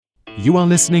You are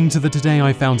listening to the Today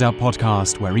I Found Out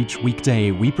podcast, where each weekday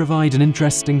we provide an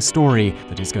interesting story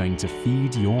that is going to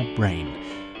feed your brain.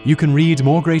 You can read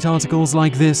more great articles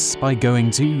like this by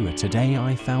going to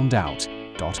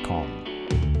todayifoundout.com.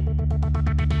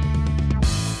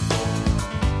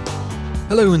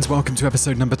 Hello and welcome to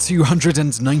episode number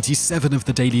 297 of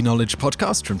the Daily Knowledge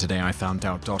Podcast from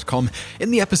todayifoundout.com.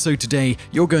 In the episode today,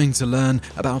 you're going to learn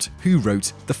about who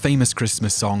wrote the famous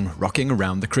Christmas song Rocking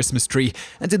Around the Christmas Tree,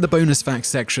 and in the bonus facts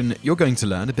section, you're going to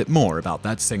learn a bit more about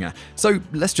that singer. So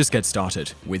let's just get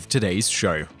started with today's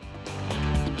show.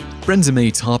 Brenda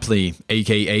Mae Tarpley,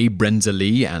 aka Brenda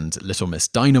Lee and Little Miss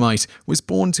Dynamite, was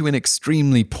born to an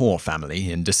extremely poor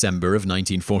family in December of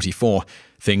 1944.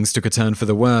 Things took a turn for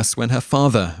the worse when her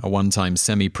father, a one-time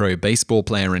semi-pro baseball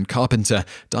player and carpenter,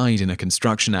 died in a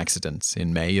construction accident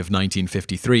in May of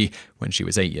 1953 when she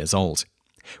was 8 years old.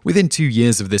 Within 2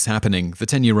 years of this happening, the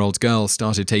 10-year-old girl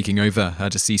started taking over her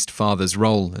deceased father's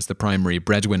role as the primary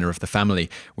breadwinner of the family,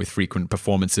 with frequent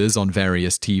performances on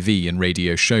various TV and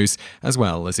radio shows, as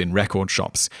well as in record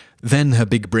shops. Then her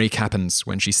big break happens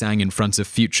when she sang in front of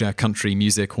future Country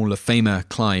Music Hall of Famer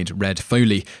Clyde "Red"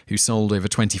 Foley, who sold over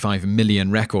 25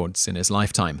 million records in his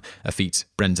lifetime, a feat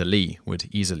Brenda Lee would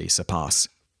easily surpass.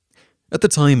 At the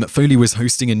time, Foley was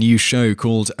hosting a new show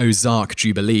called Ozark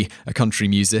Jubilee, a country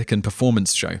music and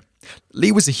performance show.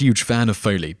 Lee was a huge fan of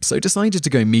Foley, so decided to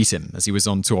go meet him as he was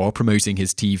on tour promoting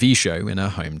his TV show in her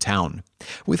hometown.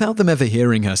 Without them ever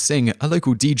hearing her sing, a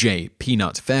local DJ,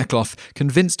 Peanut Faircloth,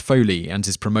 convinced Foley and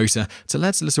his promoter to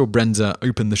let little Brenda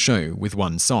open the show with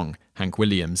one song, Hank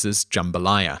Williams'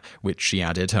 Jambalaya, which she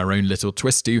added her own little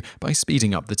twist to by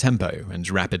speeding up the tempo and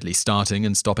rapidly starting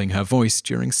and stopping her voice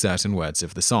during certain words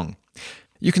of the song.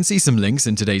 You can see some links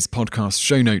in today's podcast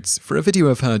show notes for a video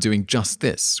of her doing just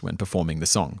this when performing the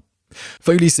song.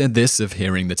 Foley said this of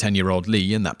hearing the 10-year-old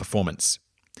Lee in that performance.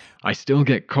 "I still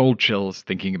get cold chills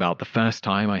thinking about the first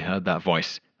time I heard that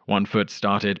voice. One foot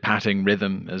started patting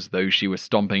rhythm as though she was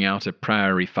stomping out a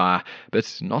prairie fire,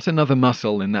 but not another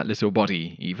muscle in that little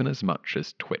body even as much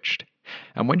as twitched.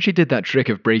 And when she did that trick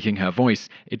of breaking her voice,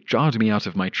 it jarred me out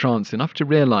of my trance enough to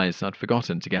realize I'd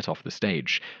forgotten to get off the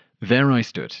stage. There I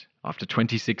stood, after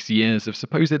 26 years of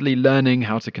supposedly learning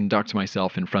how to conduct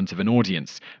myself in front of an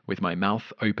audience, with my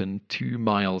mouth open 2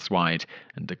 miles wide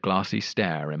and a glassy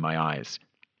stare in my eyes.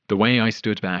 The way I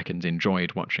stood back and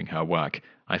enjoyed watching her work,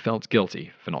 I felt guilty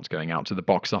for not going out to the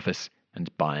box office and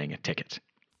buying a ticket."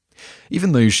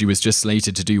 Even though she was just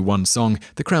slated to do one song,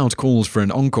 the crowd called for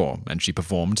an encore, and she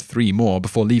performed 3 more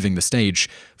before leaving the stage.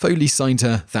 Foley signed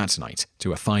her that night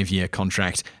to a 5-year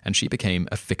contract, and she became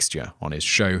a fixture on his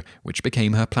show, which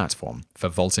became her platform for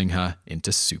vaulting her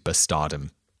into superstardom.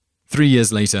 3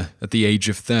 years later, at the age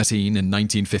of 13 in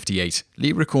 1958,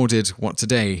 Lee recorded what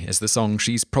today is the song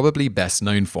she's probably best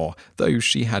known for, though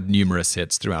she had numerous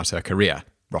hits throughout her career,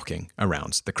 Rocking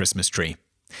Around the Christmas Tree.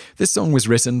 This song was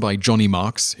written by Johnny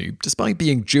Marks, who, despite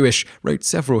being Jewish, wrote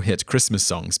several hit Christmas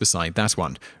songs beside that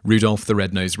one: Rudolph the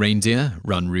Red-Nosed Reindeer,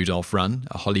 Run Rudolph Run,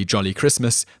 A Holly Jolly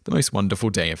Christmas, The Most Wonderful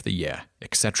Day of the Year,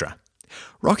 etc.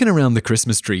 Rockin' Around the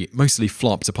Christmas Tree mostly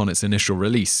flopped upon its initial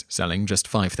release, selling just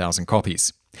 5,000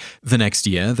 copies. The next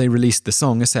year, they released the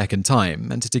song a second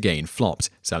time, and it again flopped,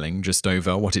 selling just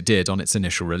over what it did on its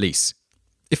initial release.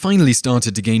 It finally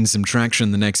started to gain some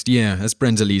traction the next year as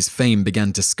Brenda Lee's fame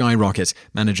began to skyrocket,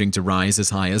 managing to rise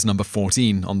as high as number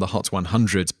 14 on the Hot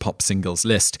 100 pop singles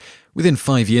list. Within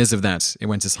 5 years of that, it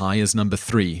went as high as number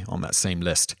 3 on that same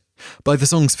list. By the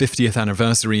song's 50th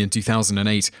anniversary in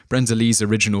 2008, Brenda Lee's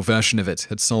original version of it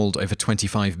had sold over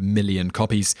 25 million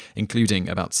copies, including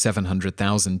about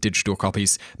 700,000 digital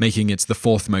copies, making it the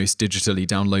 4th most digitally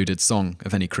downloaded song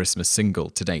of any Christmas single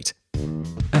to date.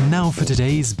 And now for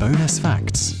today's bonus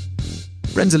facts.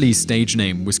 Brenda Lee's stage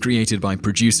name was created by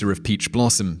producer of Peach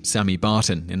Blossom, Sammy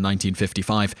Barton, in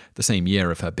 1955, the same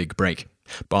year of her big break.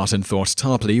 Barton thought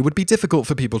Tarpley would be difficult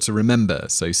for people to remember,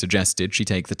 so suggested she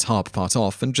take the Tarp part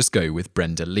off and just go with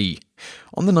Brenda Lee.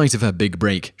 On the night of her big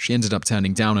break, she ended up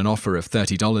turning down an offer of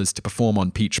 $30 to perform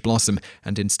on Peach Blossom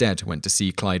and instead went to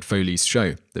see Clyde Foley's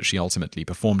show that she ultimately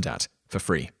performed at, for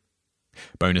free.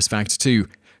 Bonus fact 2.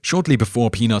 Shortly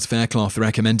before Peanut Faircloth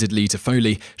recommended Lee to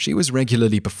Foley, she was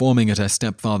regularly performing at her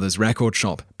stepfather's record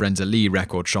shop, Brenda Lee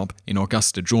Record Shop, in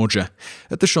Augusta, Georgia.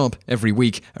 At the shop, every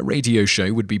week, a radio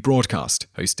show would be broadcast,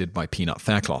 hosted by Peanut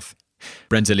Faircloth.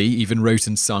 Brenda Lee even wrote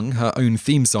and sung her own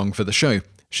theme song for the show.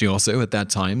 She also, at that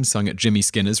time, sung at Jimmy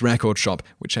Skinner's record shop,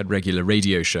 which had regular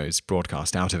radio shows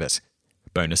broadcast out of it.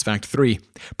 Bonus fact 3.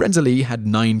 Brenda Lee had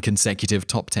 9 consecutive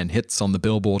top 10 hits on the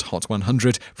Billboard Hot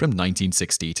 100 from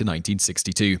 1960 to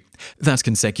 1962. That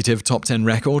consecutive top 10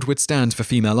 record would stand for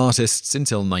female artists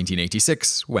until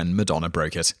 1986, when Madonna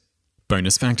broke it.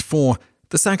 Bonus fact 4.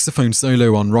 The saxophone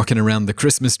solo on Rockin' Around the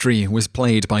Christmas Tree was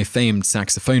played by famed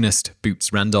saxophonist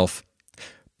Boots Randolph.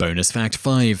 Bonus fact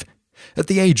 5. At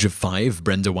the age of 5,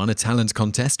 Brenda won a talent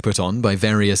contest put on by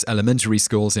various elementary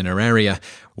schools in her area.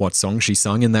 What song she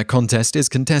sung in that contest is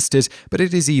contested, but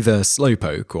it is either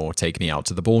Slowpoke or Take Me Out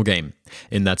to the Ball Game.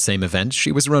 In that same event,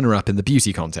 she was runner-up in the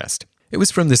beauty contest. It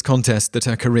was from this contest that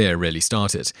her career really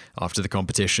started. After the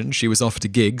competition, she was offered a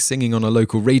gig singing on a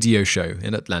local radio show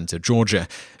in Atlanta, Georgia.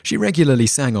 She regularly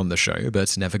sang on the show,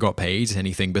 but never got paid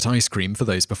anything but ice cream for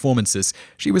those performances.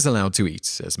 She was allowed to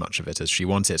eat as much of it as she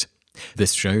wanted.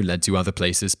 This show led to other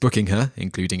places booking her,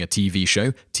 including a TV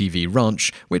show, TV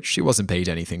Ranch, which she wasn't paid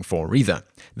anything for either.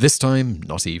 This time,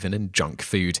 not even in junk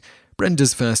food.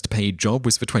 Brenda's first paid job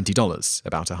was for $20,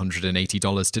 about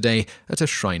 $180 today, at a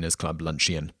Shriners Club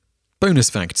luncheon. Bonus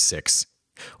fact 6.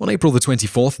 On April the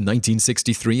 24th,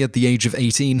 1963, at the age of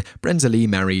 18, Brenda Lee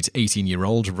married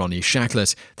 18-year-old Ronnie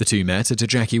Shacklett. The two met at a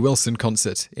Jackie Wilson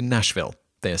concert in Nashville.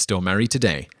 They are still married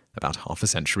today, about half a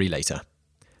century later.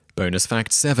 Bonus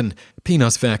fact 7.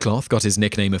 Peanut Faircloth got his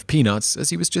nickname of Peanuts as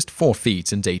he was just 4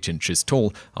 feet and 8 inches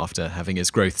tall after having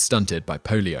his growth stunted by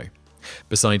polio.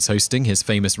 Besides hosting his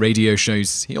famous radio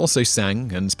shows, he also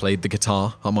sang and played the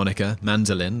guitar, harmonica,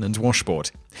 mandolin, and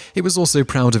washboard. He was also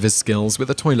proud of his skills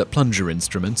with a toilet plunger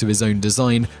instrument of his own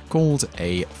design called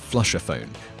a flushaphone,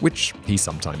 which he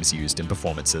sometimes used in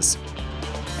performances.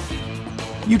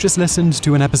 You just listened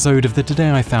to an episode of the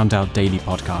Today I Found Out Daily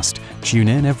podcast. Tune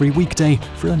in every weekday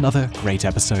for another great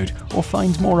episode, or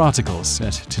find more articles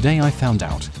at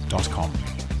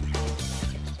todayifoundout.com.